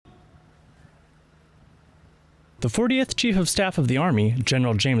The 40th Chief of Staff of the Army,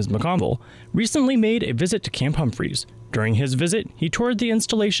 General James McConville, recently made a visit to Camp Humphreys. During his visit, he toured the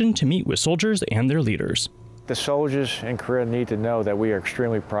installation to meet with soldiers and their leaders. The soldiers in Korea need to know that we are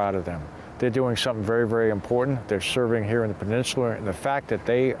extremely proud of them. They're doing something very, very important. They're serving here in the peninsula, and the fact that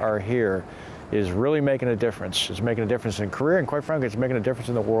they are here is really making a difference. It's making a difference in Korea, and quite frankly, it's making a difference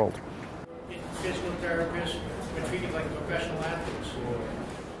in the world. Physical therapists are treated like professional athletes.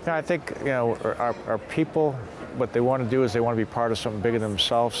 I think, our people, what they want to do is they want to be part of something bigger than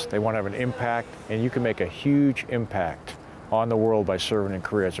themselves. They want to have an impact, and you can make a huge impact on the world by serving in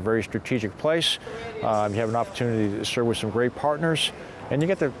Korea. It's a very strategic place. You have an opportunity to serve with some great partners, and you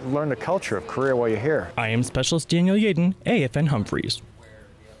get to learn the culture of Korea while you're here. I am Specialist Daniel Yaden, AFN Humphreys.